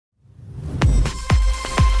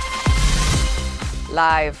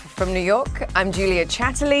Live from New York, I'm Julia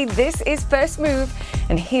Chatterley. This is First Move,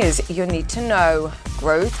 and here's your need to know.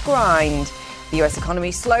 Growth grind. The US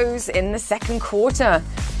economy slows in the second quarter.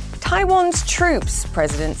 Taiwan's troops.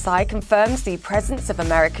 President Tsai confirms the presence of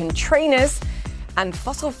American trainers. And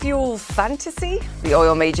fossil fuel fantasy? The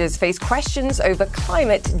oil majors face questions over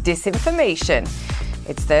climate disinformation.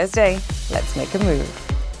 It's Thursday. Let's make a move.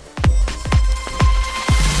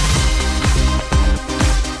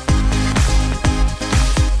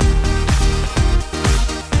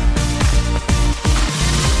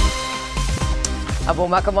 A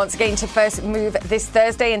warm welcome once again to First Move this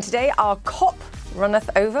Thursday, and today our COP runneth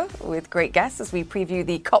over with great guests as we preview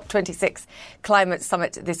the COP26 Climate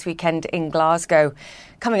Summit this weekend in Glasgow.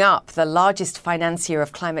 Coming up, the largest financier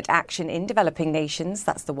of climate action in developing nations,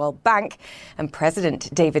 that's the World Bank, and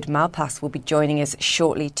President David Malpass will be joining us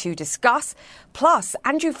shortly to discuss. Plus,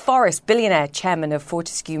 Andrew Forrest, billionaire chairman of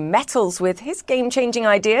Fortescue Metals, with his game-changing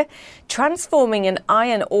idea, transforming an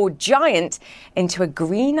iron ore giant into a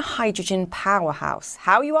green hydrogen powerhouse.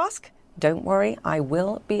 How, you ask? Don't worry, I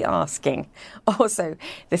will be asking. Also,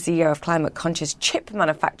 the CEO of climate-conscious chip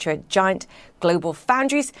manufacturer Giant Global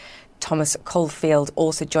Foundries, Thomas Caulfield,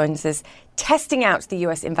 also joins us, testing out the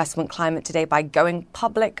US investment climate today by going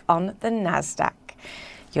public on the NASDAQ.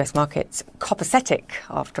 US markets copacetic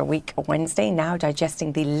after a week on Wednesday, now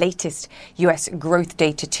digesting the latest US growth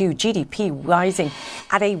data too. GDP rising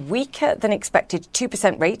at a weaker than expected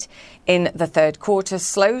 2% rate in the third quarter,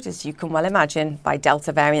 slowed, as you can well imagine, by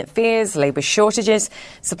Delta variant fears, labour shortages,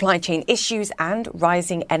 supply chain issues and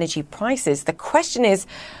rising energy prices. The question is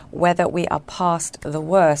whether we are past the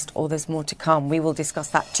worst or there's more to come. We will discuss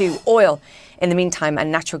that too. Oil, in the meantime,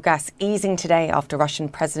 and natural gas easing today after Russian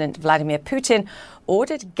President Vladimir Putin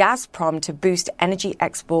ordered Gazprom to boost energy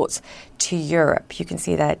exports to Europe. You can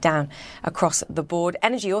see that down across the board.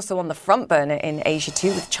 Energy also on the front burner in Asia too,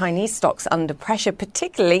 with Chinese stocks under pressure,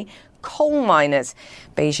 particularly coal miners.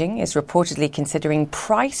 Beijing is reportedly considering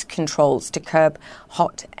price controls to curb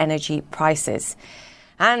hot energy prices.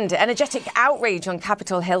 And energetic outrage on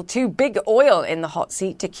Capitol Hill too. Big Oil in the hot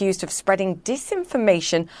seat, accused of spreading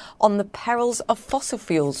disinformation on the perils of fossil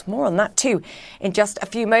fuels. More on that too in just a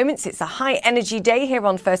few moments. It's a high energy day here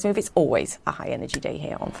on First Move. It's always a high energy day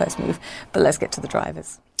here on First Move. But let's get to the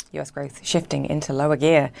drivers. US growth shifting into lower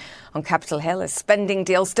gear. On Capitol Hill, a spending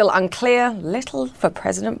deal still unclear. Little for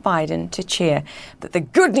President Biden to cheer. But the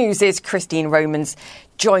good news is Christine Romans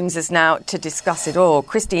joins us now to discuss it all.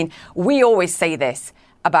 Christine, we always say this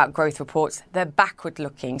about growth reports, they're backward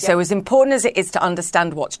looking. Yep. So as important as it is to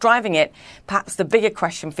understand what's driving it, perhaps the bigger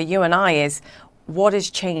question for you and I is, what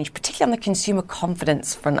has changed, particularly on the consumer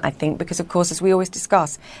confidence front, I think, because, of course, as we always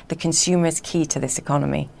discuss, the consumer is key to this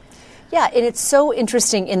economy. Yeah, and it's so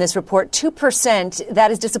interesting in this report, 2%,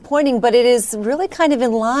 that is disappointing, but it is really kind of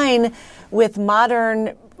in line with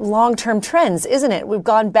modern long-term trends, isn't it? We've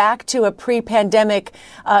gone back to a pre-pandemic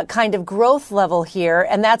kind of growth level here,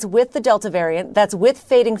 and that's with the Delta variant, that's with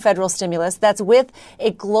fading federal stimulus, that's with a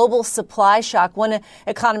global supply shock. One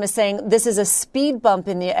economist saying this is a speed bump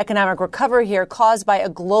in the economic recovery here caused by a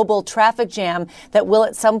global traffic jam that will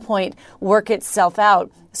at some point work itself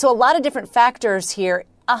out. So a lot of different factors here.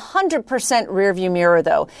 100% rearview mirror,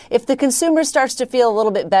 though. If the consumer starts to feel a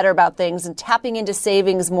little bit better about things and tapping into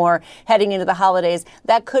savings more heading into the holidays,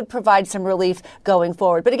 that could provide some relief going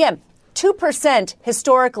forward. But again, 2%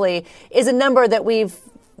 historically is a number that we've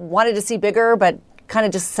wanted to see bigger, but kind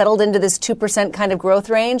of just settled into this 2% kind of growth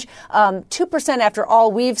range. 2% after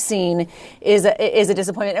all we've seen is a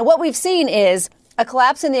disappointment. And what we've seen is a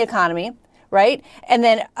collapse in the economy, right? And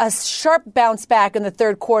then a sharp bounce back in the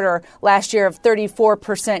third quarter last year of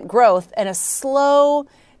 34% growth and a slow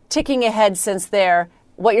ticking ahead since there.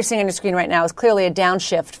 What you're seeing on your screen right now is clearly a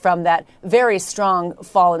downshift from that very strong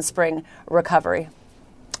fall and spring recovery.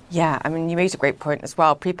 Yeah, I mean, you made a great point as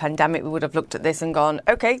well. Pre-pandemic, we would have looked at this and gone,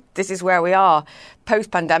 OK, this is where we are.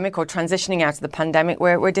 Post-pandemic or transitioning out of the pandemic,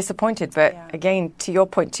 we're disappointed. But again, to your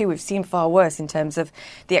point, too, we've seen far worse in terms of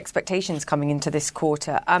the expectations coming into this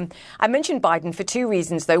quarter. I mentioned Biden for two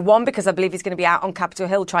reasons, though. One, because I believe he's going to be out on Capitol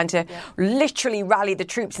Hill trying to literally rally the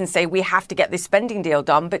troops and say we have to get this spending deal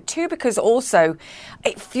done. But two, because also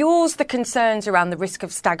it fuels the concerns around the risk of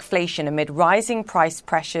stagflation amid rising price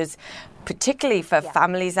pressures, particularly for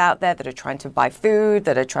families out there that are trying to buy food,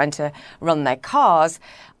 that are trying to run their cars,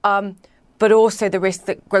 but also the risk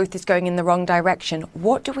that growth is going in the wrong direction.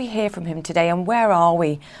 What do we hear from him today, and where are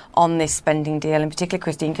we on this spending deal in particular,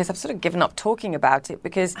 Christine? Because I've sort of given up talking about it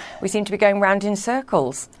because we seem to be going round in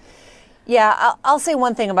circles. Yeah, I'll say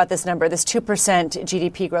one thing about this number, this 2%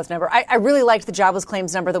 GDP growth number. I really liked the jobless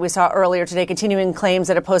claims number that we saw earlier today, continuing claims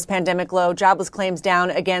at a post-pandemic low, jobless claims down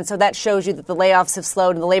again. So that shows you that the layoffs have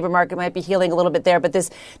slowed and the labor market might be healing a little bit there. But this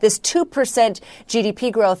 2%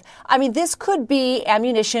 GDP growth, I mean, this could be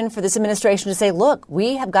ammunition for this administration to say, look,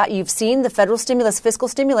 you've seen the federal stimulus, fiscal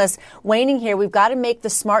stimulus waning here. We've got to make the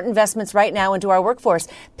smart investments right now into our workforce.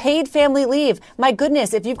 Paid family leave. My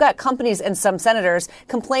goodness, if you've got companies and some senators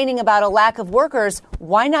complaining about a lack of workers,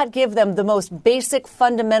 why not give them the most basic,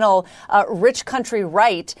 fundamental, rich country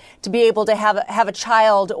right to be able to have a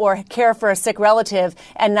child or care for a sick relative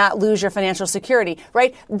and not lose your financial security,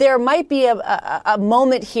 right? There might be a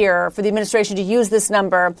moment here for the administration to use this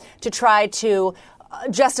number to try to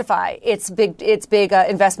justify its big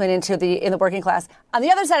investment in the working class. On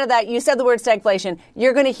the other side of that, you said the word stagflation.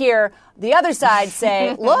 You're going to hear the other side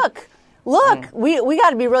say, look, we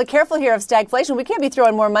got to be really careful here of stagflation. We can't be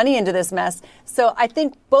throwing more money into this mess. So I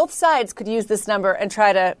think both sides could use this number and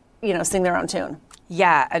try to, sing their own tune.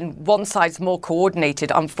 Yeah, and one side's more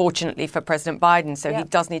coordinated, unfortunately, for President Biden. So he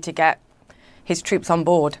does need to get his troops on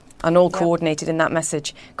board and all coordinated in that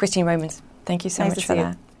message. Christine Romans, thank you so much for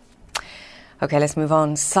that. OK, let's move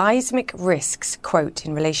on. Seismic risks, quote,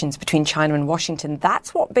 in relations between China and Washington.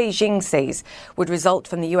 That's what Beijing says would result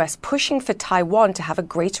from the US pushing for Taiwan to have a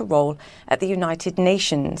greater role at the United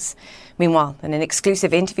Nations. Meanwhile, in an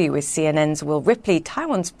exclusive interview with CNN's Will Ripley,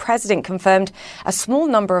 Taiwan's president confirmed a small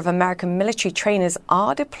number of American military trainers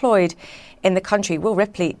are deployed in the country. Will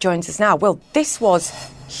Ripley joins us now. Will, this was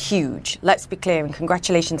huge. Let's be clear, and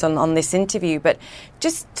congratulations on this interview. But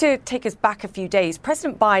just to take us back a few days,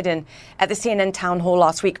 President Biden at the CNN town hall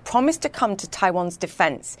last week promised to come to Taiwan's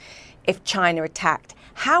defense if China attacked.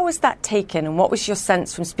 How was that taken, and what was your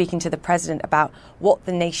sense from speaking to the president about what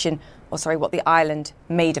the island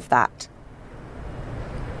made of that?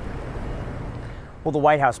 Well, the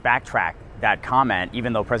White House backtracked that comment,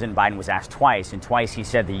 even though President Biden was asked twice, and twice he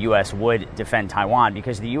said the U.S. would defend Taiwan,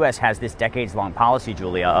 because the U.S. has this decades-long policy,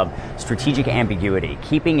 Julia, of strategic ambiguity,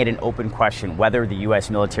 keeping it an open question whether the U.S.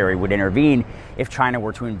 military would intervene if China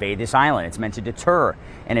were to invade this island. It's meant to deter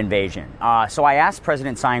an invasion. So I asked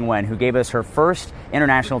President Tsai Ing-wen, who gave us her first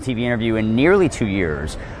international TV interview in nearly 2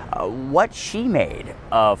 years, what she made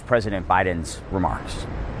of President Biden's remarks.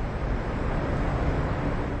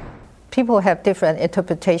 People have different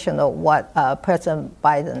interpretation of what President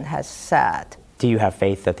Biden has said. Do you have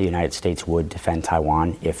faith that the United States would defend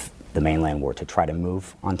Taiwan if the mainland were to try to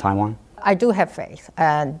move on Taiwan? I do have faith,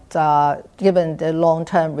 and given the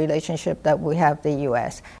long-term relationship that we have with the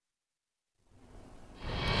U.S.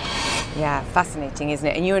 Yeah, fascinating, isn't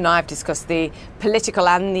it? And you and I have discussed the political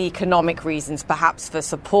and the economic reasons, perhaps, for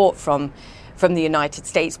support from the United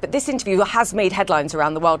States. But this interview has made headlines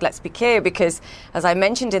around the world, let's be clear, because, as I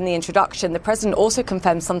mentioned in the introduction, the president also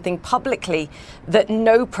confirmed something publicly that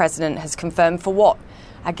no president has confirmed for what?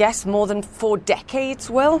 I guess more than 4 decades,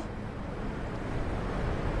 Will?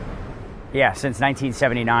 Yeah, since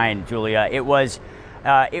 1979, Julia. It was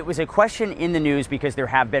a question in the news because there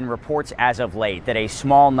have been reports as of late that a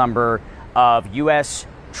small number of U.S.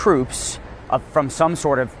 troops from some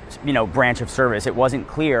sort of, branch of service, it wasn't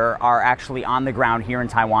clear, are actually on the ground here in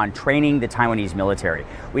Taiwan training the Taiwanese military.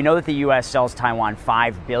 We know that the U.S. sells Taiwan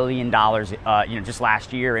 $5 billion, just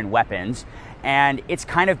last year in weapons, and it's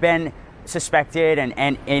kind of been suspected,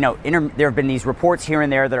 and there have been these reports here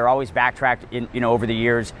and there that are always backtracked, over the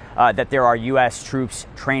years, that there are U.S. troops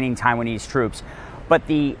training Taiwanese troops. But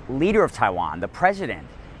the leader of Taiwan, the president,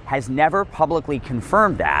 has never publicly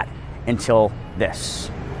confirmed that until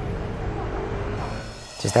this.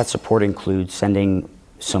 Does that support include sending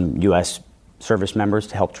some U.S. service members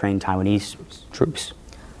to help train Taiwanese troops?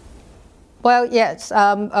 Well, yes.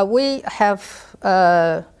 We have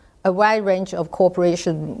a wide range of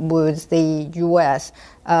cooperation with the U.S.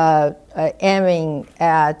 Aiming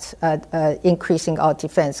at increasing our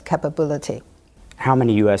defense capability. How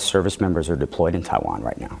many U.S. service members are deployed in Taiwan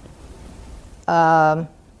right now?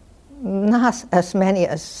 Not as many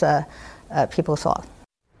as people thought.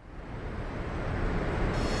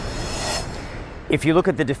 If you look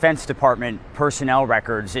at the Defense Department personnel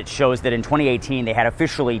records, it shows that in 2018 they had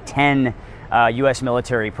officially 10 U.S.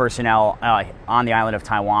 military personnel on the island of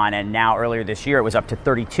Taiwan, and now earlier this year it was up to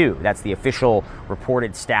 32. That's the official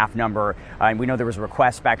reported staff number. And we know there was a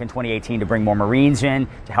request back in 2018 to bring more Marines in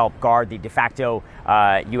to help guard the de facto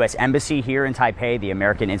U.S. embassy here in Taipei, the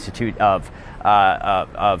American Institute of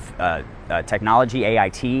Technology,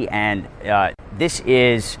 AIT, and this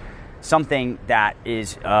is something that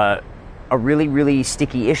is a really, really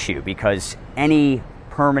sticky issue, because any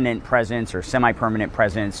permanent presence or semi-permanent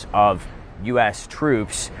presence of U.S.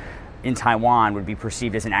 troops in Taiwan would be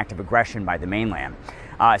perceived as an act of aggression by the mainland.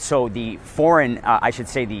 So the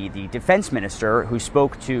the defense minister who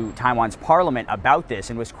spoke to Taiwan's parliament about this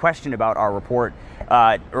and was questioned about our report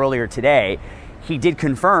earlier today, he did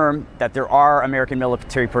confirm that there are American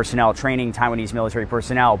military personnel training Taiwanese military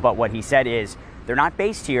personnel, but what he said is they're not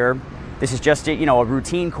based here. This is just a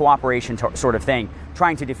routine cooperation sort of thing,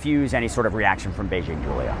 trying to diffuse any sort of reaction from Beijing,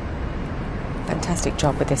 Julia. Fantastic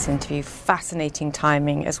job with this interview. Fascinating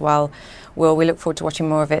timing as well. Will, we look forward to watching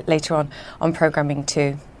more of it later on programming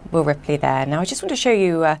too. Will Ripley there. Now, I just want to show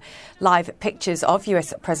you live pictures of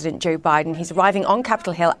US President Joe Biden. He's arriving on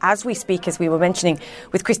Capitol Hill as we speak, as we were mentioning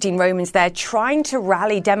with Christine Romans there, trying to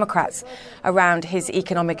rally Democrats around his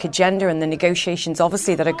economic agenda and the negotiations,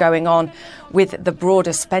 obviously, that are going on with the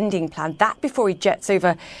broader spending plan. That before he jets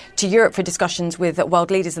over to Europe for discussions with world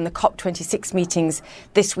leaders in the COP26 meetings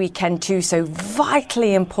this weekend too. So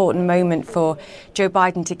vitally important moment for Joe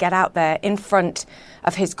Biden to get out there in front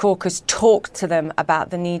of his caucus, talk to them about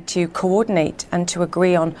the need to coordinate and to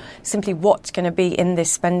agree on simply what's going to be in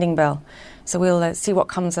this spending bill. So we'll see what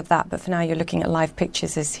comes of that. But for now, you're looking at live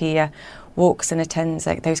pictures as he walks and attends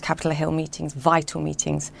those Capitol Hill meetings, vital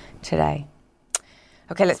meetings today.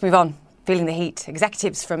 OK, let's move on. Feeling the heat.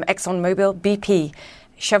 Executives from ExxonMobil, BP,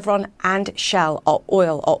 Chevron and Shell are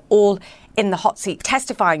all in the hot seat,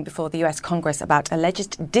 testifying before the US Congress about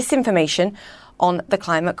alleged disinformation on the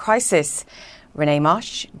climate crisis. Renee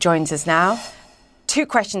Marsh joins us now. Two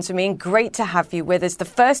questions for me, and great to have you with us. The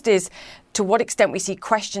first is, to what extent we see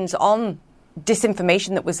questions on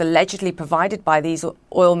disinformation that was allegedly provided by these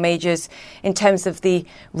oil majors in terms of the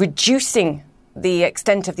reducing the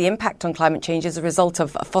extent of the impact on climate change as a result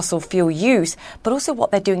of fossil fuel use, but also what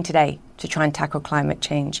they're doing today to try and tackle climate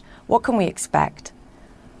change. What can we expect?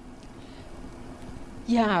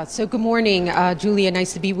 Yeah, so good morning, Julia.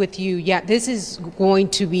 Nice to be with you. Yeah, this is going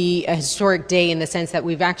to be a historic day in the sense that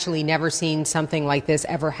we've actually never seen something like this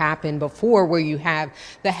ever happen before, where you have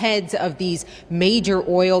the heads of these major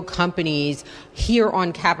oil companies here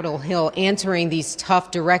on Capitol Hill answering these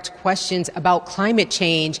tough, direct questions about climate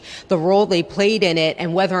change, the role they played in it,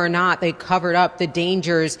 and whether or not they covered up the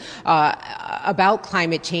dangers about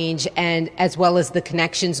climate change, and as well as the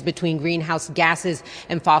connections between greenhouse gases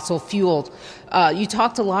and fossil fuels. You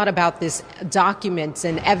talked a lot about this documents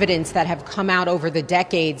and evidence that have come out over the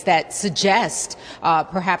decades that suggest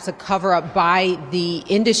perhaps a cover-up by the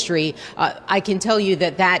industry. I can tell you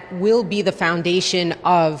that will be the foundation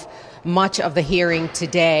of much of the hearing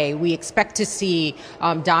today. We expect to see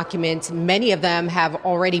documents. Many of them have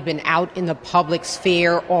already been out in the public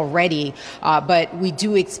sphere already, but we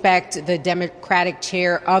do expect the Democratic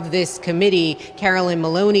chair of this committee, Carolyn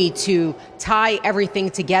Maloney, to tie everything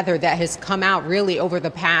together that has come out really over the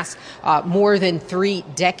past more than 3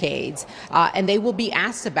 decades, and they will be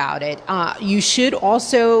asked about it. You should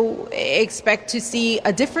also expect to see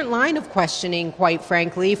a different line of questioning, quite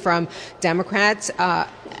frankly, from Democrats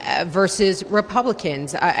versus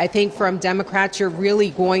Republicans. I think from Democrats, you're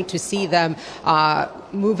really going to see them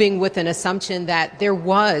moving with an assumption that there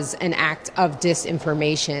was an act of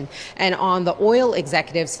disinformation. And on the oil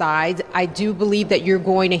executive side, I do believe that you're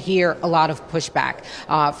going to hear a lot of pushback.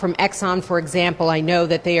 From Exxon, for example, I know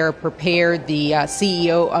that they are prepared. The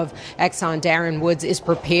CEO of Exxon, Darren Woods, is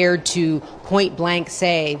prepared to point blank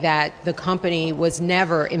say that the company was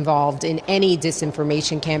never involved in any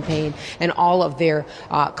disinformation campaign, and all of their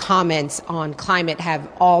comments on climate have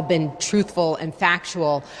all been truthful and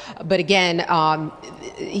factual. But again,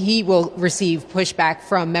 he will receive pushback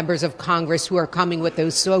from members of Congress who are coming with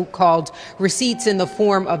those so-called receipts in the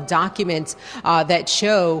form of documents that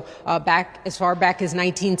show back as far back as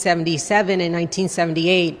 1977 and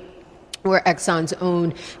 1978, where Exxon's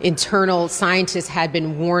own internal scientists had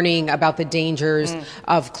been warning about the dangers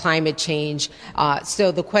of climate change.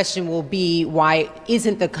 So the question will be, why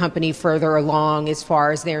isn't the company further along as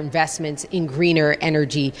far as their investments in greener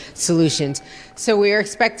energy solutions? So we are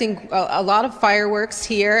expecting a lot of fireworks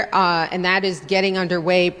here, and that is getting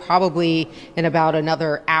underway probably in about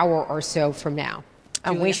another hour or so from now.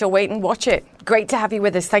 And Julia, we shall wait and watch it. Great to have you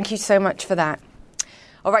with us. Thank you so much for that.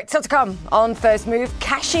 All right, still to come on First Move,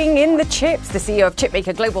 cashing in the chips. The CEO of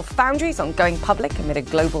chipmaker Global Foundries on going public amid a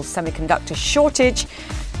global semiconductor shortage,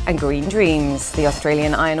 and green dreams. The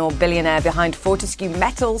Australian iron ore billionaire behind Fortescue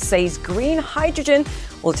Metals says green hydrogen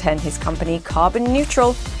will turn his company carbon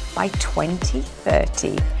neutral by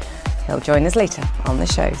 2030. He'll join us later on the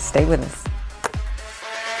show. Stay with us.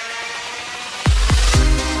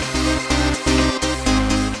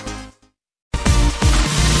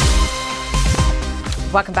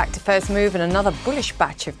 Welcome back to First Move and another bullish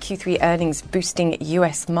batch of Q3 earnings boosting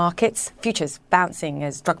US markets. Futures bouncing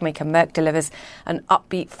as drug maker Merck delivers an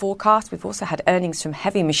upbeat forecast. We've also had earnings from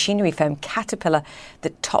heavy machinery firm Caterpillar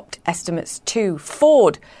that topped estimates too.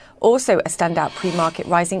 Ford, also a standout pre-market,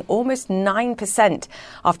 rising almost 9%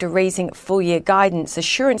 after raising full-year guidance.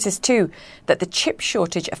 Assurances, too, that the chip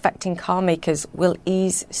shortage affecting car makers will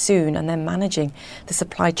ease soon, and they're managing the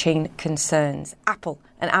supply chain concerns. Apple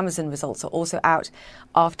and Amazon results are also out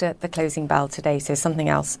after the closing bell today, so something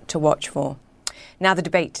else to watch for. Now, the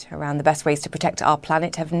debate around the best ways to protect our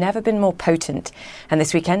planet have never been more potent. And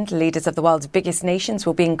this weekend, leaders of the world's biggest nations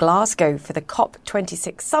will be in Glasgow for the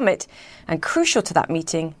COP26 summit. And crucial to that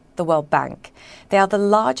meeting, the World Bank. They are the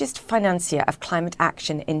largest financier of climate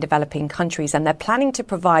action in developing countries, and they're planning to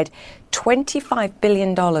provide $25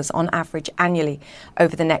 billion on average annually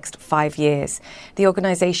over the next 5 years. The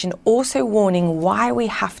organisation also warning why we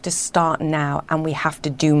have to start now and we have to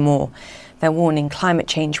do more. They're warning climate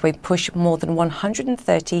change will push more than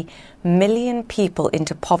 130 million people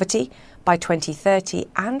into poverty by 2030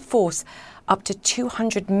 and force up to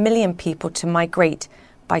 200 million people to migrate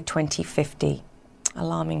by 2050.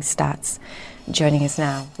 Alarming stats. Joining us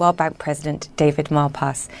now, World Bank President David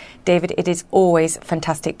Malpass. David, it is always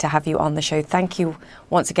fantastic to have you on the show. Thank you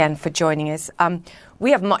once again for joining us.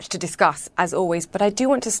 We have much to discuss, as always, but I do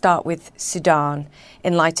want to start with Sudan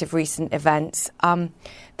in light of recent events.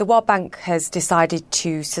 The World Bank has decided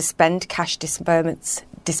to suspend cash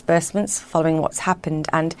disbursements following what's happened.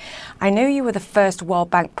 And I know you were the first World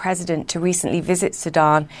Bank president to recently visit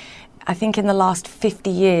Sudan, I think in the last 50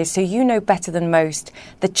 years. So you know better than most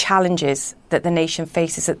the challenges that the nation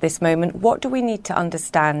faces at this moment. What do we need to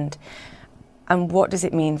understand? And what does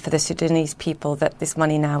it mean for the Sudanese people that this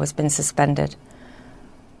money now has been suspended?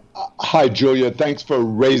 Hi, Julia. Thanks for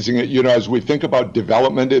raising it. You know, as we think about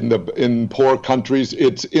development in poor countries,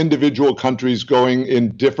 it's individual countries going in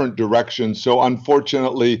different directions. So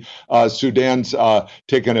unfortunately, Sudan's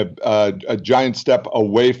taken a giant step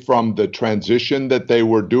away from the transition that they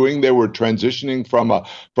were doing. They were transitioning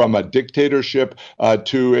from a dictatorship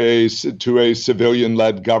to a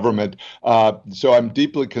civilian-led government. So I'm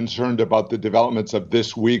deeply concerned about the developments of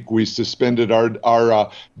this week. We suspended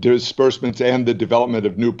our disbursements and the development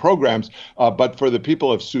of new programs, but for the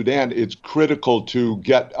people of Sudan, it's critical to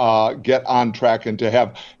get on track and to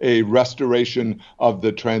have a restoration of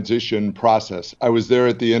the transition process. I was there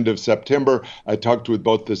at the end of September. I talked with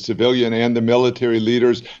both the civilian and the military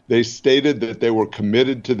leaders. They stated that they were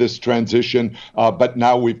committed to this transition, but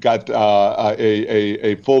now we've got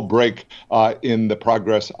a full break in the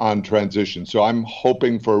progress on transition. So I'm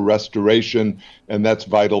hoping for restoration, and that's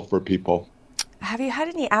vital for people. Have you had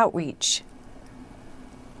any outreach?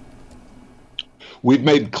 We've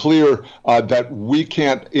made clear that we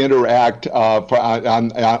can't interact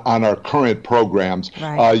on our current programs.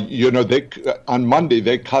 Right. On Monday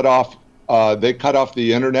they cut off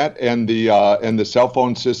the internet and the cell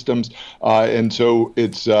phone systems, and so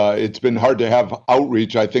it's been hard to have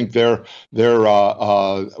outreach. I think they're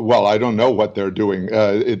well, I don't know what they're doing.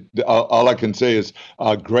 All I can say is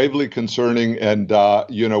gravely concerning, and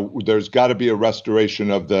there's got to be a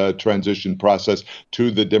restoration of the transition process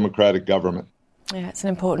to the democratic government. Yeah, it's an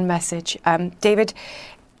important message. David,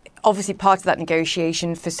 obviously part of that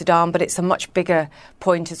negotiation for Sudan, but it's a much bigger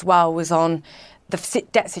point as well, was on the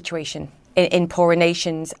debt situation in poorer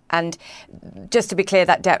nations. And just to be clear,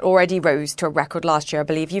 that debt already rose to a record last year. I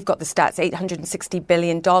believe you've got the stats, $860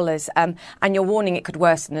 billion. And you're warning it could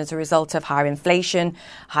worsen as a result of higher inflation,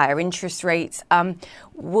 higher interest rates.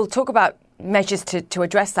 We'll talk about measures to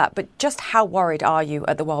address that, but just how worried are you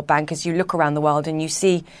at the World Bank as you look around the world and you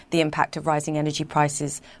see the impact of rising energy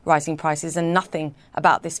prices, rising prices, and nothing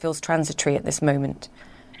about this feels transitory at this moment?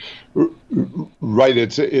 Right.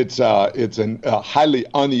 It's a highly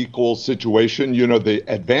unequal situation. You know, the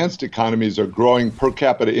advanced economies are growing per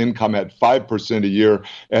capita income at 5% a year,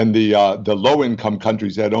 and the low income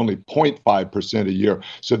countries at only 0.5% a year.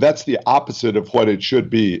 So that's the opposite of what it should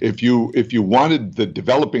be. If you wanted the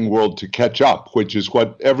developing world to catch up, which is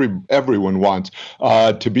what everyone wants,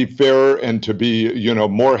 to be fairer and to be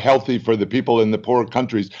more healthy for the people in the poorer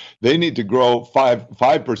countries, they need to grow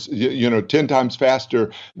 5%, 10 times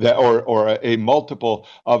faster or a multiple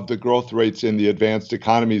of the growth rates in the advanced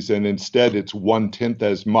economies, and instead it's 1/10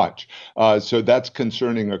 as much. So that's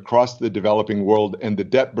concerning across the developing world, and the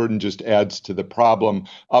debt burden just adds to the problem,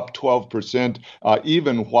 up 12%,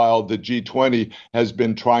 even while the G20 has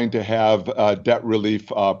been trying to have debt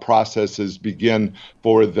relief processes begin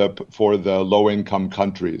for the low-income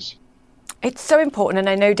countries. It's so important, and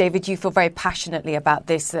I know, David, you feel very passionately about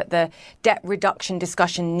this, that the debt reduction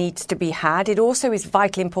discussion needs to be had. It also is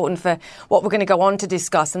vitally important for what we're going to go on to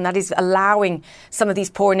discuss, and that is allowing some of these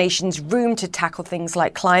poor nations room to tackle things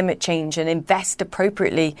like climate change and invest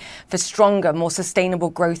appropriately for stronger, more sustainable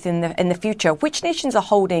growth in the future. Which nations are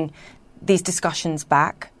holding these discussions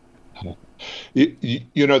back?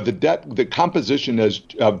 The composition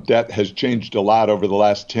of debt has changed a lot over the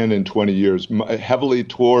last 10 and 20 years, heavily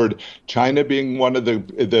toward China being one of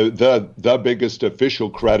the biggest official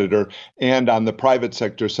creditor, and on the private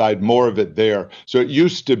sector side, more of it there. So it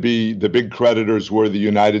used to be the big creditors were the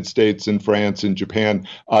United States and France and Japan,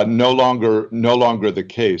 no longer the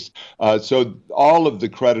case. So all of the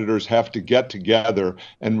creditors have to get together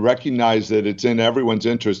and recognize that it's in everyone's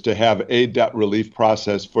interest to have a debt relief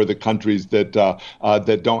process for the countries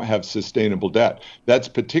that don't have sustainable debt. That's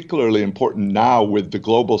particularly important now with the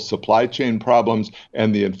global supply chain problems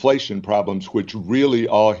and the inflation problems, which really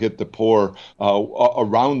all hit the poor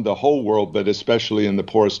around the whole world, but especially in the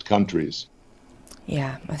poorest countries.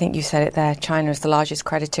 Yeah, I think you said it there. China is the largest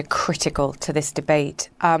creditor, critical to this debate.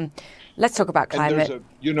 Let's talk about climate.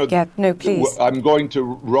 Please. I'm going to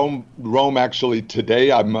Rome actually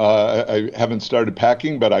today. I haven't started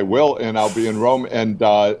packing, but I will, and I'll be in Rome. And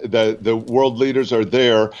the world leaders are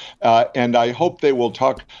there, and I hope they will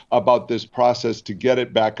talk about this process to get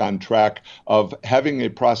it back on track of having a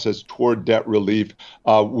process toward debt relief.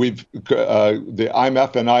 The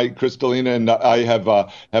IMF and I, Kristalina and I,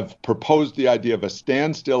 have proposed the idea of a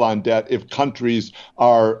standstill on debt if countries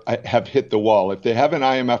have hit the wall. If they have an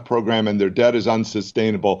IMF program and their debt is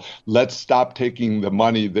unsustainable, let's stop taking the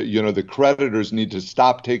money. The creditors need to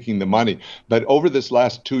stop taking the money. But over this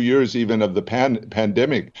last 2 years, even of the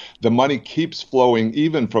pandemic, the money keeps flowing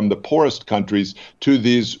even from the poorest countries to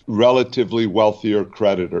these relatively wealthier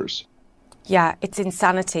creditors. Yeah, it's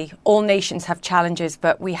insanity. All nations have challenges,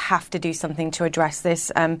 but we have to do something to address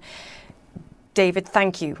this. David,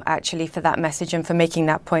 thank you actually for that message and for making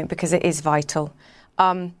that point, because it is vital.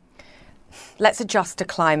 Let's adjust to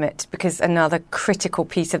climate, because another critical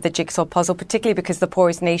piece of the jigsaw puzzle, particularly because the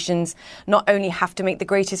poorest nations not only have to make the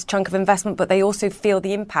greatest chunk of investment, but they also feel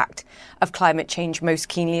the impact of climate change most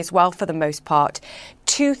keenly as well, for the most part.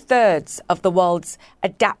 2/3 of the world's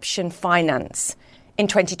adaptation finance in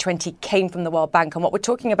 2020 came from the World Bank. And what we're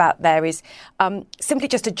talking about there is simply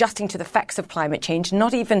just adjusting to the effects of climate change,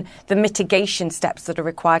 not even the mitigation steps that are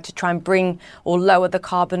required to try and bring or lower the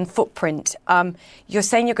carbon footprint. You're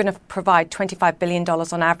saying you're going to provide $25 billion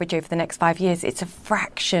on average over the next 5 years. It's a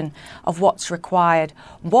fraction of what's required.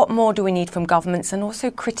 What more do we need from governments, and also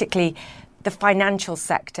critically the financial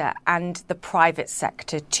sector and the private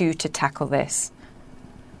sector to tackle this?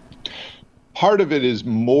 Part of it is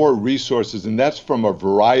more resources, and that's from a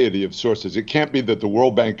variety of sources. It can't be that the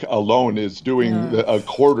World Bank alone is doing a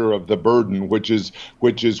quarter of the burden, which is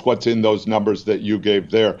what's in those numbers that you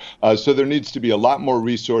gave there. So there needs to be a lot more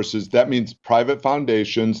resources. That means private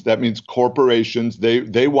foundations. That means corporations.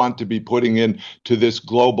 They want to be putting in to this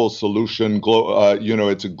global solution.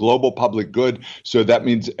 It's a global public good. So that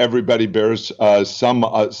means everybody bears some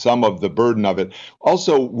of the burden of it.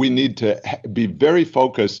 Also, we need to be very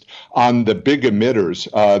focused on the big emitters.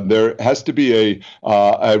 There has to be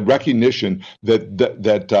a recognition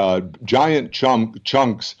that giant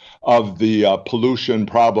chunks of the pollution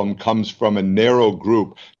problem comes from a narrow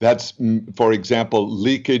group. That's, for example,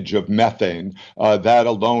 leakage of methane. That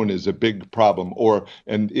alone is a big problem.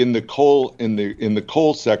 And in the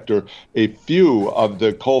coal sector, a few of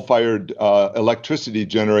the coal-fired electricity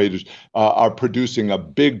generators are producing a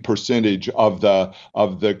big percentage of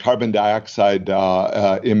the carbon dioxide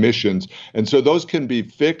emissions. And so those can be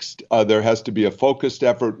fixed. There has to be a focused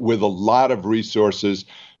effort with a lot of resources.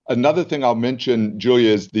 Another thing I'll mention,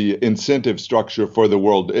 Julia, is the incentive structure for the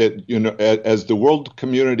world. As the world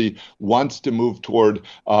community wants to move toward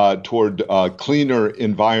cleaner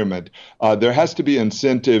environment, there has to be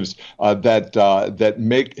incentives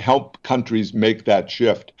that help countries make that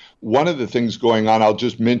shift. One of the things going on, I'll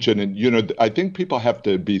just mention, and I think people have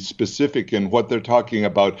to be specific in what they're talking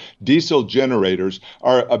about. Diesel generators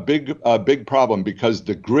are a big problem because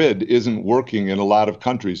the grid isn't working in a lot of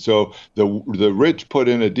countries. So the rich put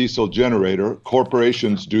in a diesel generator,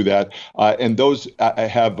 corporations do that, and those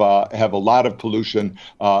have a lot of pollution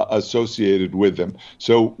associated with them.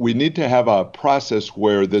 So we need to have a process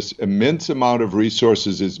where this immense amount of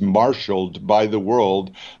resources is marshaled by the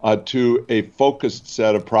world to a focused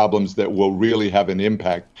set of problems that will really have an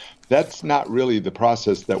impact. That's not really the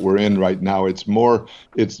process that we're in right now. It's more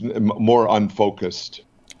unfocused.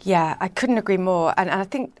 Yeah, I couldn't agree more. And I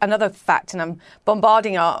think another fact, and I'm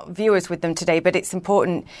bombarding our viewers with them today, but it's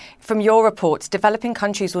important, from your reports, developing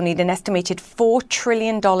countries will need an estimated $4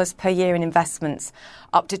 trillion per year in investments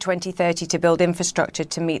up to 2030 to build infrastructure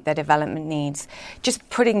to meet their development needs. Just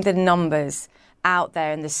putting the numbers out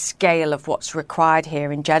there and the scale of what's required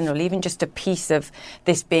here in general, even just a piece of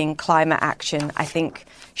this being climate action, I think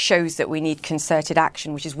shows that we need concerted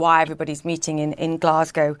action, which is why everybody's meeting in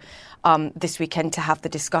Glasgow this weekend to have the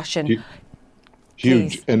discussion.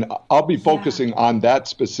 Huge. Please. And I'll be focusing on that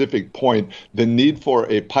specific point, the need for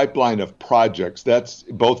a pipeline of projects. That's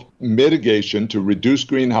both mitigation to reduce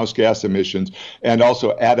greenhouse gas emissions and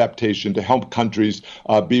also adaptation to help countries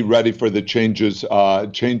be ready for the changes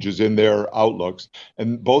in their outlooks.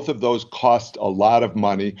 And both of those cost a lot of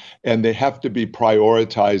money, and they have to be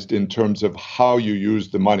prioritized in terms of how you use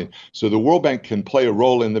the money. So the World Bank can play a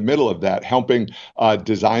role in the middle of that, helping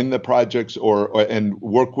design the projects and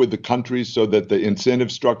work with the countries so that the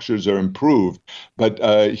incentive structures are improved, but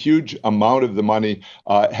a huge amount of the money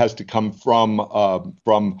has to come from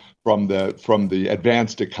the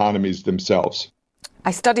advanced economies themselves.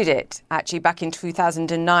 I studied it actually back in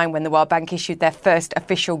 2009 when the World Bank issued their first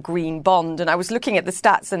official green bond. And I was looking at the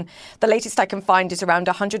stats, and the latest I can find is around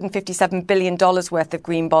 $157 billion worth of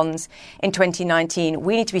green bonds in 2019.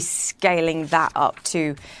 We need to be scaling that up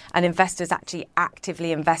too, and investors actually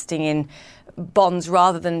actively investing in bonds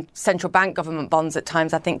rather than central bank government bonds at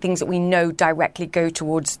times. I think things that we know directly go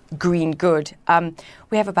towards green good.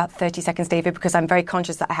 We have about 30 seconds, David, because I'm very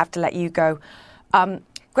conscious that I have to let you go.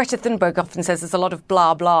 Greta Thunberg often says there's a lot of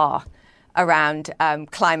blah, blah around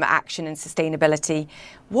climate action and sustainability.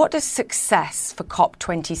 What does success for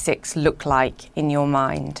COP26 look like in your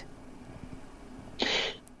mind?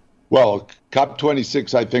 Well,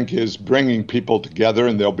 COP26, I think, is bringing people together,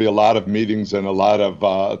 and there'll be a lot of meetings and a lot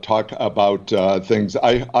of talk about things.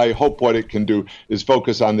 I hope what it can do is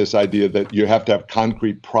focus on this idea that you have to have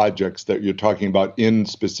concrete projects that you're talking about in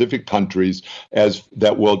specific countries as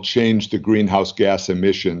that will change the greenhouse gas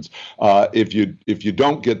emissions. If you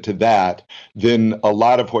don't get to that, then a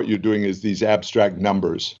lot of what you're doing is these abstract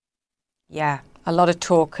numbers. Yeah, a lot of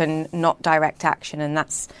talk and not direct action, and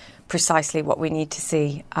that's precisely what we need to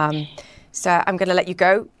see. So I'm going to let you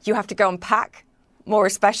go. You have to go and pack, more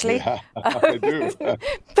especially. Yeah, I do.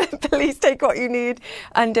 Please take what you need,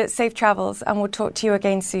 and safe travels. And we'll talk to you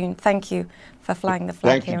again soon. Thank you for flying the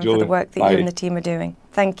flag here and for the work that you and the team are doing.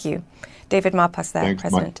 Thank you. David Malpass there,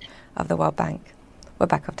 President of the World Bank. We're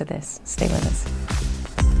back after this. Stay with us.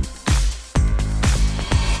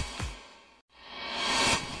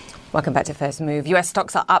 Welcome back to First Move. US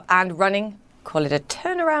stocks are up and running. Call it a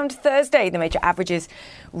turnaround Thursday. The major averages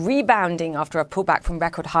rebounding after a pullback from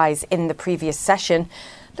record highs in the previous session.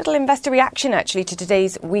 Little investor reaction, actually, to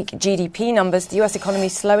today's weak GDP numbers. The US economy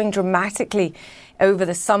slowing dramatically over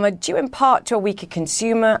the summer, due in part to a weaker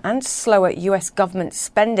consumer and slower US government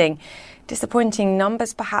spending. Disappointing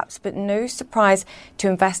numbers, perhaps, but no surprise to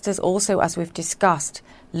investors. Also, as we've discussed,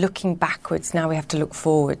 looking backwards, now we have to look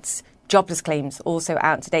forwards. Jobless claims also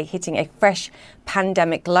out today, hitting a fresh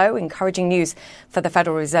pandemic low. Encouraging news for the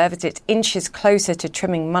Federal Reserve as it inches closer to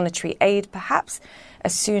trimming monetary aid, perhaps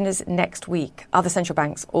as soon as next week. Other central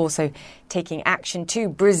banks also taking action too.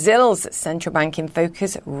 Brazil's central bank in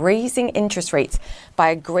focus, raising interest rates by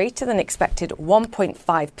a greater than expected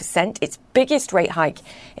 1.5%, its biggest rate hike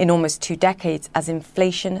in almost 2 decades as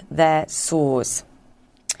inflation there soars.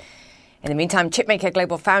 In the meantime, chipmaker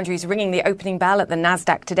Global Foundries ringing the opening bell at the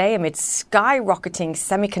Nasdaq today amid skyrocketing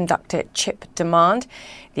semiconductor chip demand.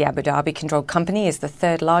 The Abu Dhabi-controlled company is the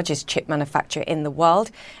third largest chip manufacturer in the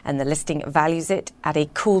world, and the listing values it at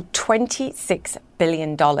a cool $26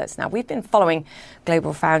 billion. Now, we've been following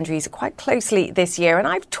Global Foundries quite closely this year, and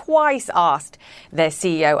I've twice asked their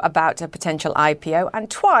CEO about a potential IPO, and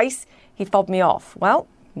twice he fobbed me off. Well,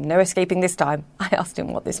 no escaping this time. I asked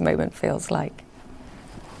him what this moment feels like.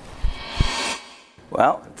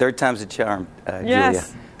 Well, third time's a charm,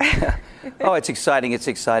 yes. Julia. Oh, it's exciting. It's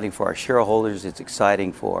exciting for our shareholders. It's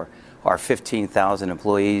exciting for our 15,000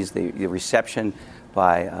 employees. The reception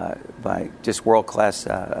by just world-class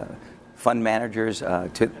fund managers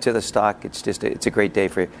to the stock. It's a great day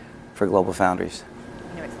for Global Foundries.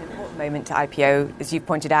 You know, it's an important moment to IPO, as you've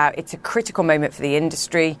pointed out. It's a critical moment for the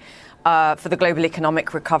industry. For the global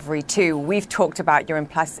economic recovery too. We've talked about your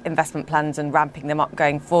investment plans and ramping them up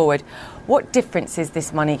going forward. What difference is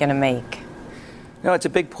this money going to make? No, it's a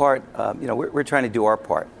big part. We're trying to do our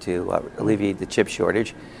part to alleviate the chip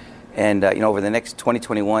shortage. And, over the next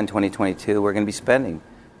 2021, 2022, we're going to be spending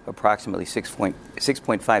approximately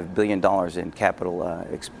 $6.5 billion in capital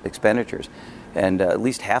expenditures. And at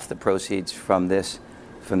least half the proceeds from this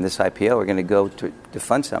from this IPO are going to go to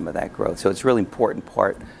fund some of that growth. So it's a really important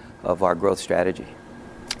part of our growth strategy.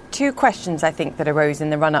 Two questions, I think, that arose in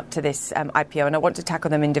the run-up to this IPO, and I want to tackle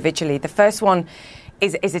them individually. The first one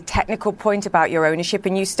is a technical point about your ownership,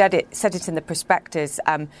 and you said it in the prospectus.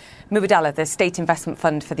 Mubadala, the state investment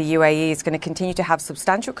fund for the UAE, is going to continue to have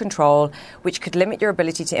substantial control, which could limit your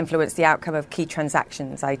ability to influence the outcome of key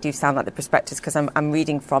transactions. I do sound like the prospectus because I'm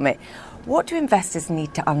reading from it. What do investors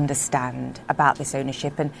need to understand about this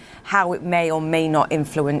ownership and how it may or may not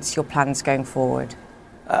influence your plans going forward?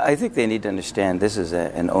 I think they need to understand this is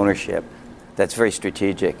an ownership that's very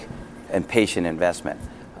strategic and patient investment.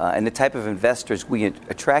 And the type of investors we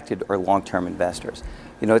attracted are long-term investors.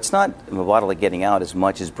 You know, it's not Mubadala getting out as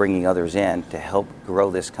much as bringing others in to help grow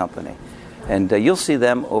this company. And you'll see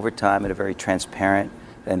them over time in a very transparent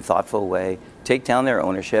and thoughtful way take down their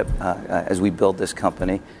ownership as we build this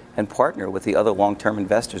company and partner with the other long-term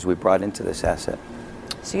investors we brought into this asset.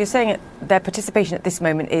 So you're saying their participation at this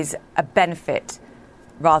moment is a benefit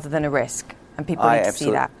rather than a risk, and people need to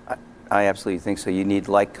see that? I absolutely think so. You need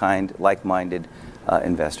like-minded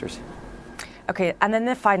investors. Okay, and then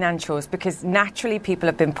the financials, because naturally people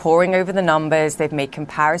have been poring over the numbers. They've made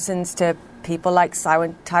comparisons to people like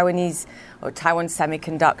Taiwanese or Taiwan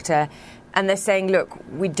Semiconductor, and they're saying, look,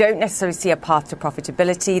 we don't necessarily see a path to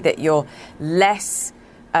profitability, that you're less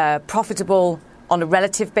profitable on a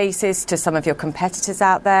relative basis to some of your competitors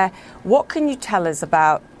out there. What can you tell us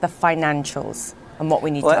about the financials and what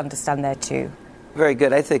we need to understand there too? Very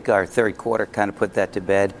good. I think our third quarter kind of put that to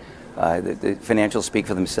bed. The financials speak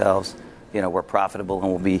for themselves. You know, we're profitable, and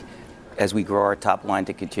we'll be, as we grow our top line,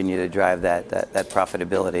 to continue to drive that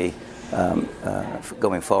profitability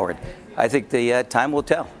going forward. I think the time will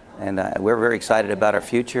tell, and we're very excited about our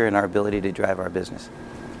future and our ability to drive our business.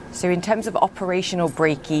 So in terms of operational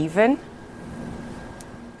break-even?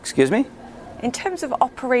 Excuse me? In terms of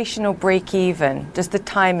operational break-even, just the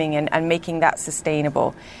timing and making that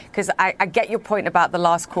sustainable, because I get your point about the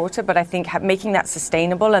last quarter, but I think making that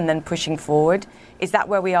sustainable and then pushing forward, is that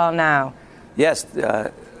where we are now? Yes.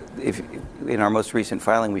 If in our most recent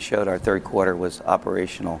filing, we showed our third quarter was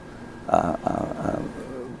operational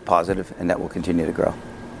positive, and that will continue to grow.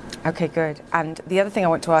 Okay, good. And the other thing I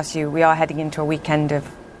want to ask you, we are heading into a weekend of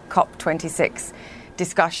COP26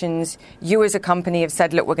 discussions. You as a company have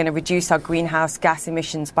said, look, we're going to reduce our greenhouse gas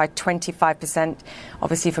emissions by 25%,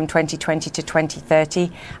 obviously from 2020 to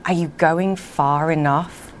 2030. Are you going far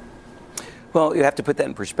enough? Well, you have to put that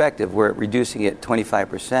in perspective. We're reducing it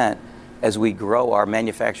 25% as we grow our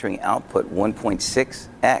manufacturing output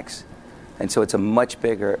 1.6x. And so it's a much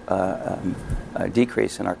bigger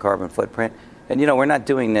decrease in our carbon footprint. And, you know, we're not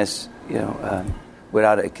doing this,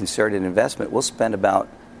 without a concerted investment. We'll spend about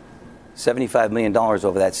 $75 million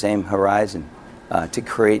over that same horizon to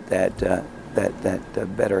create that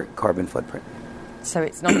better carbon footprint. So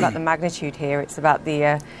it's not about the magnitude here; it's about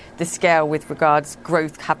the scale with regards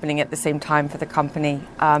growth happening at the same time for the company.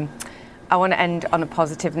 I want to end on a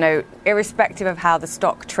positive note, irrespective of how the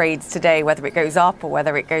stock trades today, whether it goes up or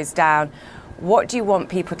whether it goes down. What do you want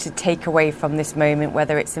people to take away from this moment,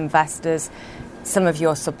 whether it's investors, some of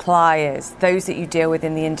your suppliers, those that you deal with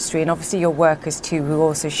in the industry, and obviously your workers too, who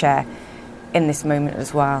also share in this moment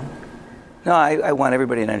as well? No, I want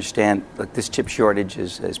everybody to understand, look, this chip shortage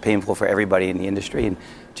is painful for everybody in the industry, and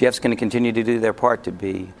GF's going to continue to do their part to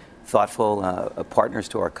be thoughtful partners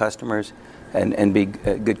to our customers and be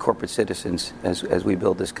good corporate citizens as we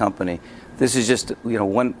build this company. This is just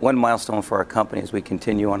one milestone for our company as we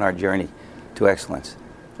continue on our journey to excellence.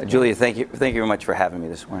 Julia, thank you very much for having me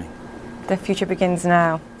this morning. The future begins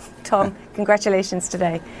now. Tom, congratulations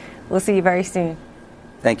today. We'll see you very soon.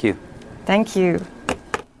 Thank you. Thank you.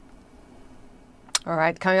 All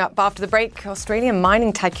right, coming up after the break, Australian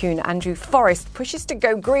mining tycoon Andrew Forrest pushes to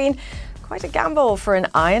go green. Quite a gamble for an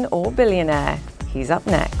iron ore billionaire. He's up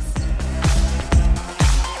next.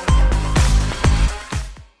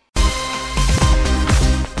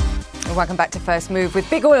 Welcome back to First Move. With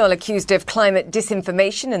big oil accused of climate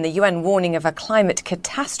disinformation and the UN warning of a climate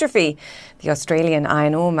catastrophe, the Australian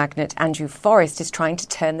iron ore magnate Andrew Forrest is trying to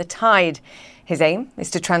turn the tide. His aim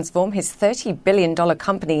is to transform his $30 billion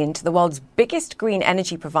company into the world's biggest green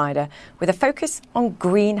energy provider with a focus on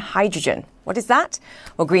green hydrogen. What is that?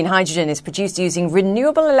 Well, green hydrogen is produced using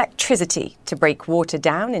renewable electricity to break water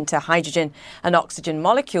down into hydrogen and oxygen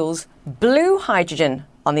molecules. Blue hydrogen,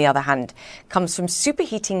 on the other hand, comes from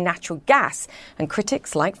superheating natural gas, and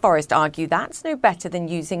critics like Forrest argue that's no better than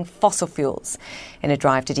using fossil fuels. In a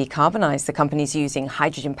drive to decarbonise, the company's using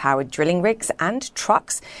hydrogen-powered drilling rigs and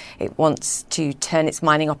trucks. It wants to turn its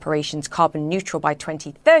mining operations carbon neutral by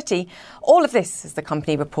 2030. All of this as the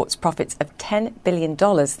company reports profits of $10 billion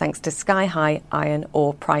thanks to sky-high iron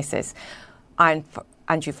ore prices.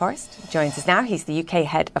 Andrew Forrest joins us now. He's the UK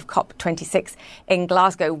head of COP26 in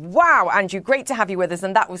Glasgow. Wow, Andrew, great to have you with us.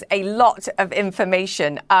 And that was a lot of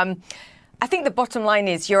information. I think the bottom line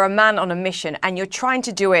is you're a man on a mission and you're trying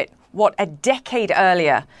to do it, a decade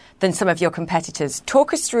earlier than some of your competitors.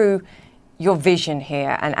 Talk us through your vision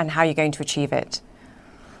here and how you're going to achieve it.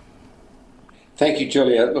 Thank you,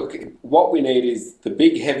 Julia. Look, what we need is the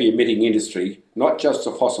big, heavy emitting industry, not just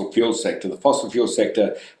the fossil fuel sector. The fossil fuel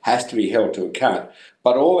sector has to be held to account,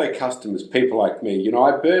 but all their customers, people like me.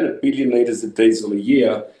 I burn 1 billion litres of diesel a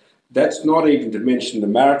year. That's not even to mention the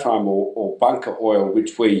maritime or bunker oil,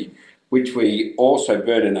 which we also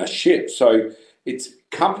burn in our ships. So it's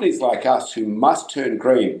companies like us who must turn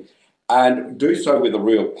green and do so with a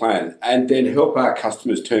real plan and then help our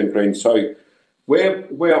customers turn green. So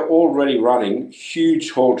we're already running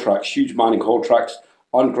huge mining haul trucks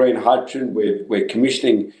on green hydrogen. We're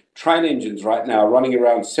commissioning train engines right now, running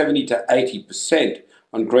around 70 to 80%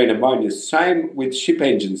 on green ammonia. Same with ship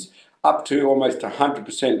engines, up to almost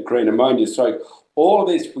 100% green ammonia. So all of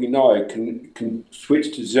this we know can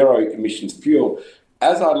switch to zero emissions fuel.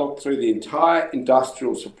 As I look through the entire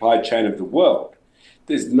industrial supply chain of the world,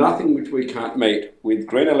 there's nothing which we can't meet with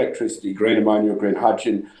green electricity, green ammonia, green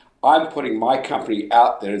hydrogen. I'm putting my company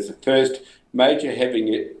out there as the first major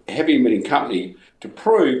heavy emitting company to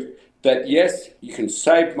prove that, yes, you can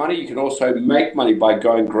save money. You can also make money by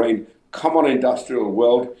going green. Come on, industrial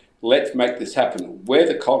world. Let's make this happen. We're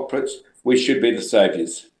the culprits. We should be the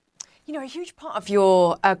saviours. A huge part of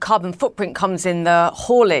your carbon footprint comes in the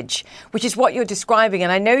haulage, which is what you're describing.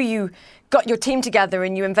 And I know you got your team together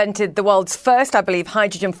and you invented the world's first, I believe,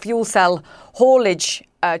 hydrogen fuel cell haulage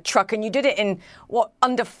truck. And you did it in,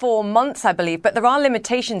 under 4 months, I believe. But there are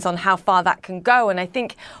limitations on how far that can go. And I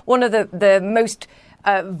think one of the most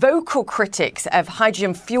vocal critics of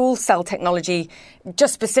hydrogen fuel cell technology,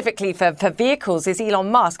 just specifically for vehicles, is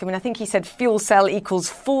Elon Musk. I think he said fuel cell equals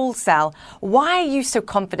fool cell. Why are you so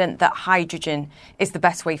confident that hydrogen is the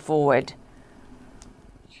best way forward?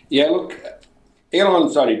 Yeah, look,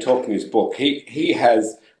 Elon's only talking his book. He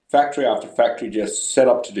has factory after factory just set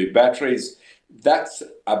up to do batteries. That's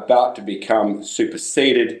about to become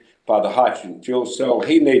superseded by the hydrogen fuel cell.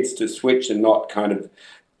 He needs to switch and not kind of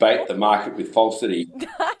bait the market with falsity.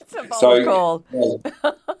 That's a bold call.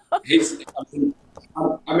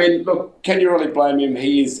 Look, can you really blame him?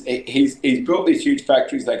 He's built these huge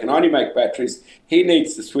factories. They can only make batteries. He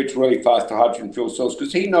needs to switch really fast to hydrogen fuel cells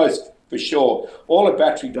because he knows for sure all a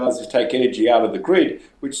battery does is take energy out of the grid,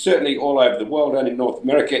 which certainly all over the world and in North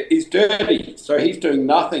America is dirty. So he's doing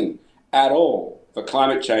nothing at all for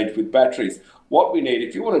climate change with batteries. What we need,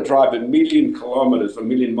 if you want to drive 1 million kilometres, 1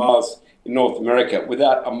 million miles in North America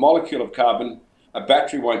without a molecule of carbon, a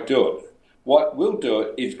battery won't do it. What will do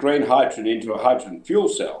it is green hydrogen into a hydrogen fuel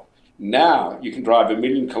cell. Now you can drive 1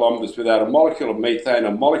 million kilometres without a molecule of methane,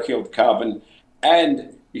 a molecule of carbon,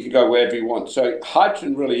 and you can go wherever you want. So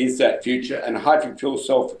hydrogen really is that future, and a hydrogen fuel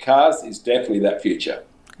cell for cars is definitely that future.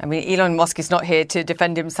 Elon Musk is not here to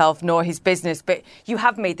defend himself nor his business, but you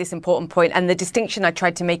have made this important point, and the distinction I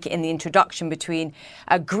tried to make it in the introduction between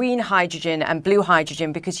green hydrogen and blue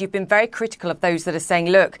hydrogen, because you've been very critical of those that are saying,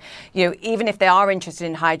 look, even if they are interested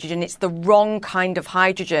in hydrogen, it's the wrong kind of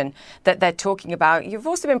hydrogen that they're talking about. You've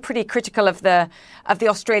also been pretty critical of the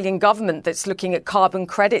Australian government that's looking at carbon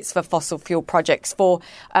credits for fossil fuel projects, for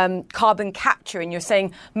carbon capture, and you're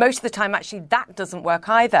saying most of the time actually that doesn't work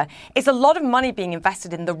either. It's a lot of money being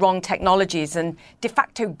invested in the wrong technologies and de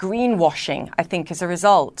facto greenwashing, I think, as a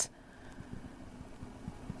result.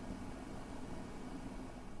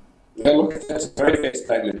 Yeah, look, that's a very fair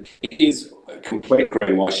statement. It is complete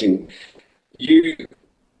greenwashing.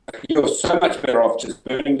 You're so much better off just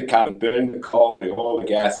burning the carbon, burning the coal, the oil, the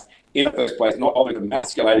gas in the first place, not only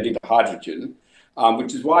emasculated into hydrogen,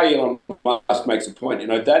 which is why Elon Musk makes a point.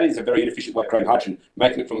 That is a very inefficient way of growing hydrogen,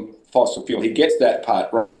 making it from fossil fuel. He gets that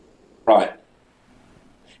part right,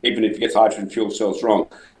 even if he gets hydrogen fuel cells wrong.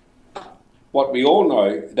 What we all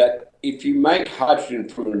know, that if you make hydrogen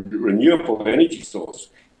from a renewable energy source,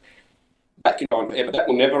 that can go on forever, that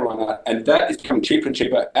will never run out, and that is becoming cheaper and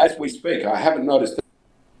cheaper as we speak. I haven't noticed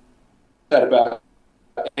that about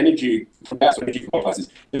energy from outside energy prices.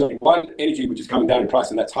 There's only one energy which is coming down in price,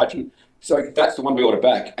 and that's hydrogen. So that's the one we ought to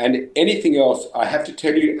back. And anything else, I have to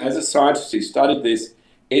tell you, as a scientist who studied this,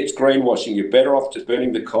 It's greenwashing. You're better off just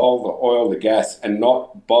burning the coal, the oil, the gas, and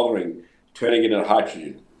not bothering turning it into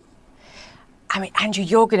hydrogen. I mean, Andrew,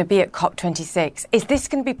 you're going to be at COP26. Is this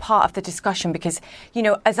going to be part of the discussion? Because, you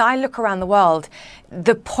know, as I look around the world,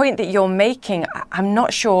 the point that you're making, I'm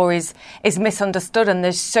not sure is misunderstood. And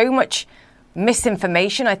there's so much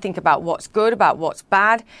misinformation, I think, about what's good, about what's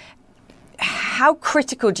bad. How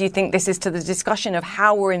critical do you think this is to the discussion of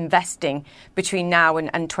how we're investing between now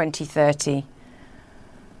and 2030?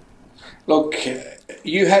 Look,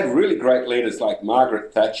 you had really great leaders like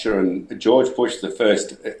Margaret Thatcher and George Bush the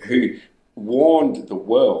First who warned the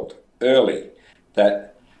world early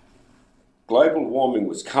that global warming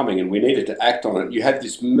was coming and we needed to act on it. You had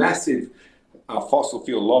this massive fossil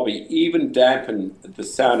fuel lobby even dampen the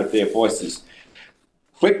sound of their voices.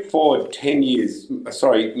 Flick forward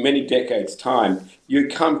many decades' time, you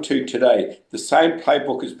come to today. The same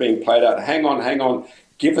playbook is being played out. Hang on,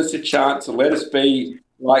 give us a chance and let us be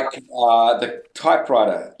like the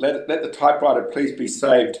typewriter. Let the typewriter please be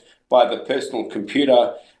saved by the personal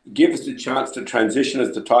computer. Give us a chance to transition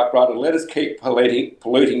as the typewriter. Let us keep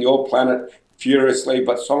polluting your planet furiously,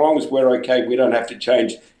 but so long as we're okay, we don't have to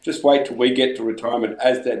change. Just wait till we get to retirement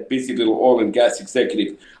as that busy little oil and gas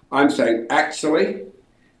executive. I'm saying actually,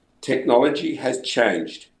 technology has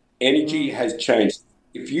changed. Energy has changed.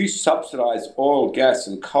 If you subsidize oil, gas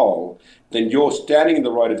and coal, then you're standing in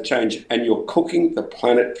the road of change and you're cooking the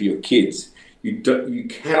planet for your kids. You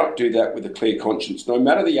cannot do that with a clear conscience. No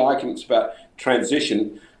matter the arguments about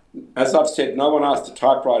transition, as I've said, no one asked the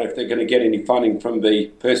typewriter if they're going to get any funding from the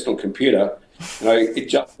personal computer. You know, it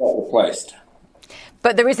just got replaced.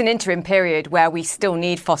 But there is an interim period where we still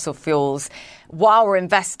need fossil fuels while we're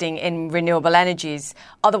investing in renewable energies.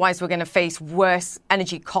 Otherwise, we're going to face worse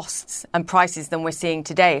energy costs and prices than we're seeing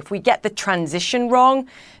today. If we get the transition wrong,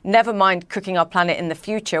 never mind cooking our planet in the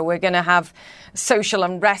future, we're going to have social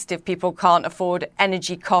unrest if people can't afford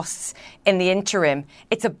energy costs in the interim.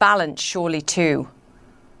 It's a balance, surely, too.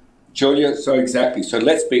 Julia, so exactly. So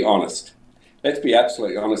let's be honest. Let's be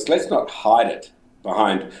absolutely honest. Let's not hide it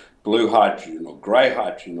behind blue hydrogen or grey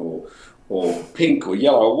hydrogen or pink or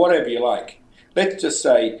yellow or whatever you like. Let's just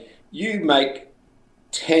say you make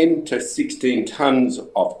 10 to 16 tonnes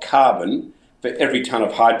of carbon for every tonne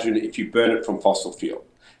of hydrogen if you burn it from fossil fuel.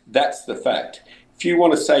 That's the fact. If you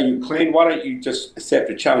want to say you're clean, why don't you just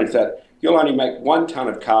accept a challenge that you'll only make 1 tonne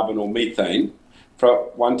of carbon or methane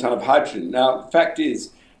for 1 tonne of hydrogen. Now, the fact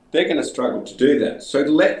is, they're going to struggle to do that. So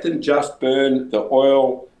let them just burn the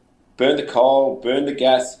oil, burn the coal, burn the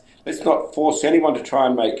gas. Let's not force anyone to try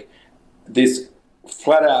and make this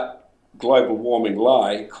flat-out global warming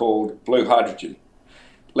lie called blue hydrogen.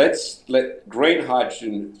 Let's let green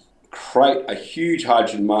hydrogen create a huge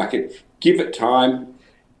hydrogen market. Give it time.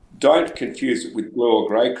 Don't confuse it with blue or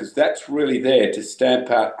grey, because that's really there to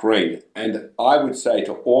stamp out green. And I would say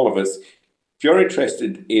to all of us, if you're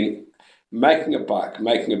interested in making a buck,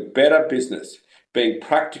 making a better business, being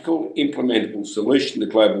practical, implementable solution to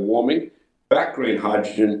global warming, back green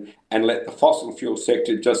hydrogen and let the fossil fuel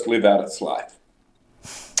sector just live out its life.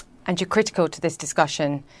 And you're critical to this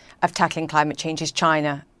discussion of tackling climate change is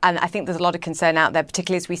China. And I think there's a lot of concern out there,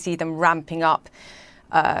 particularly as we see them ramping up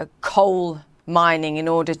coal mining in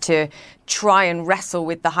order to try and wrestle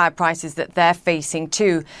with the higher prices that they're facing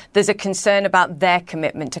too. There's a concern about their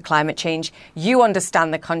commitment to climate change. You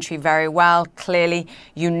understand the country very well. Clearly,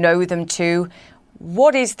 you know them too.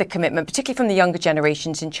 What is the commitment, particularly from the younger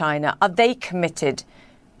generations in China? Are they committed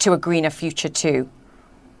to a greener future too?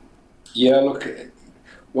 Yeah, look,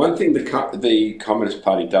 one thing the Communist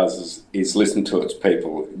Party does is listen to its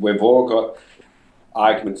people. We've all got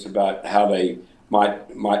arguments about how they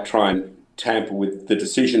might try and tamper with the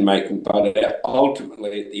decision making, but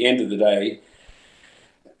ultimately, at the end of the day,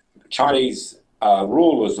 Chinese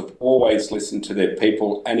rulers have always listened to their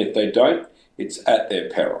people, and if they don't, it's at their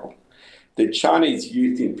peril. The Chinese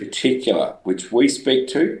youth in particular, which we speak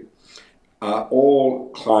to, are all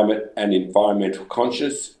climate and environmental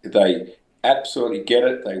conscious. They absolutely get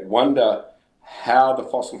it. They wonder how the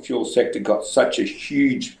fossil fuel sector got such a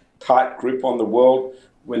huge, tight grip on the world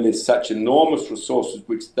when there's such enormous resources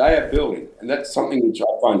which they are building. And that's something which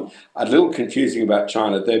I find a little confusing about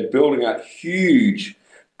China. They're building out huge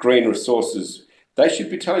green resources. They should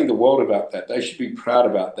be telling the world about that. They should be proud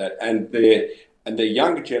about that. And their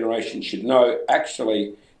younger generation should know,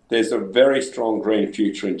 actually, there's a very strong green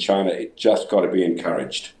future in China. It just got to be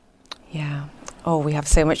encouraged. Yeah. Oh, we have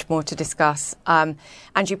so much more to discuss.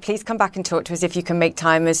 Andrew, please come back and talk to us if you can make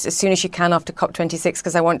time as soon as you can after COP26,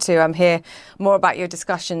 because I want to hear more about your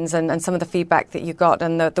discussions and some of the feedback that you got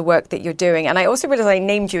and the work that you're doing. And I also realized I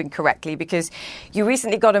named you incorrectly because you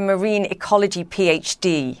recently got a marine ecology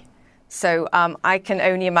PhD. So I can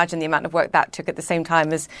only imagine the amount of work that took at the same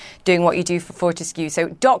time as doing what you do for Fortescue. So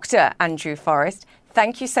Dr. Andrew Forrest,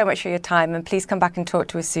 thank you so much for your time, and please come back and talk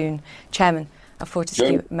to us soon. Chairman of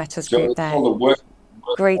Fortescue Metals Group there.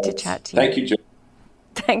 Great to chat to you. Thank you, Joe.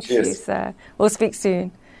 Thank you, sir. We'll speak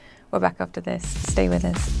soon. We're back after this. Stay with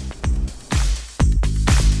us.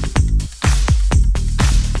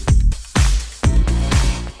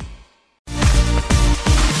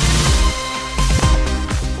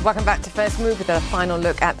 Welcome back to First Move with a final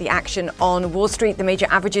look at the action on Wall Street. The major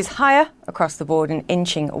averages higher across the board and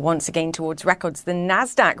inching once again towards records. The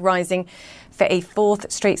Nasdaq rising for a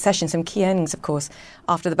fourth straight session. Some key earnings, of course,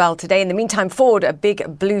 after the bell today. In the meantime, Ford, a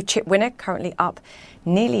big blue chip winner, currently up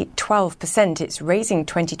nearly 12%. It's raising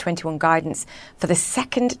 2021 guidance for the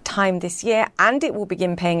second time this year, and it will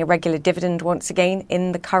begin paying a regular dividend once again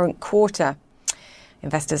in the current quarter.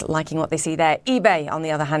 Investors liking what they see there. eBay, on the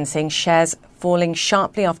other hand, saying shares falling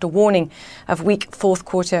sharply after warning of weak fourth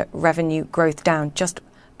quarter revenue growth, down just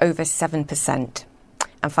over 7%.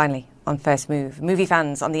 And finally, on First Move, movie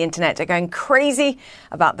fans on the internet are going crazy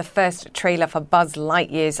about the first trailer for Buzz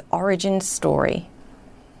Lightyear's origin story.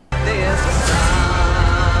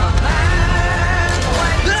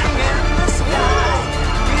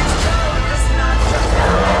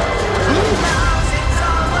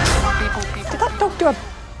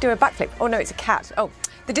 Do a backflip. Oh no, it's a cat. Oh,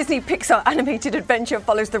 the Disney Pixar animated adventure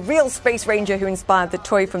follows the real Space Ranger who inspired the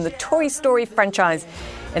toy from the Toy Story franchise.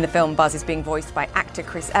 In the film, Buzz is being voiced by actor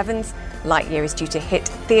Chris Evans. Lightyear is due to hit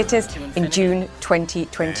theatres in June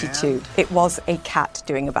 2022. It was a cat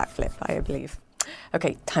doing a backflip, I believe.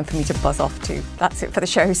 Okay, time for me to buzz off too. That's it for the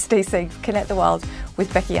show. Stay safe. Connect the World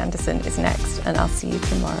with Becky Anderson is next, and I'll see you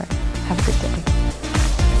tomorrow. Have a good day.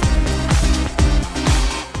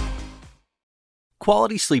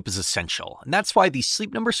 Quality sleep is essential, and that's why the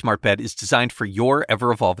Sleep Number Smart Bed is designed for your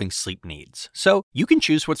ever-evolving sleep needs. So you can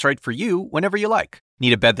choose what's right for you whenever you like.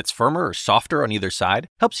 Need a bed that's firmer or softer on either side?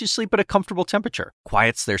 Helps you sleep at a comfortable temperature,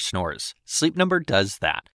 quiets their snores. Sleep Number does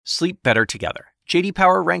that. Sleep better together. J.D.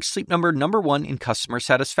 Power ranks Sleep Number #1 in customer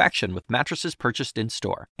satisfaction with mattresses purchased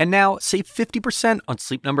in-store. And now, save 50% on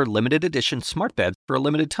Sleep Number limited edition smart beds for a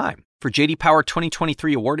limited time. For J.D. Power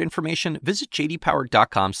 2023 award information, visit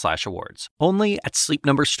jdpower.com/awards. Only at Sleep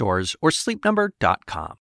Number stores or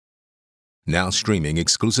sleepnumber.com. Now streaming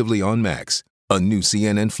exclusively on Max, a new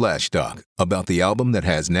CNN flash doc about the album that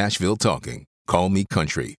has Nashville talking, Call Me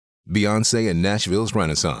Country. Beyoncé and Nashville's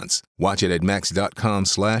Renaissance. Watch it at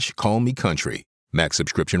max.com/callmecountry. Max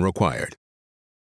subscription required.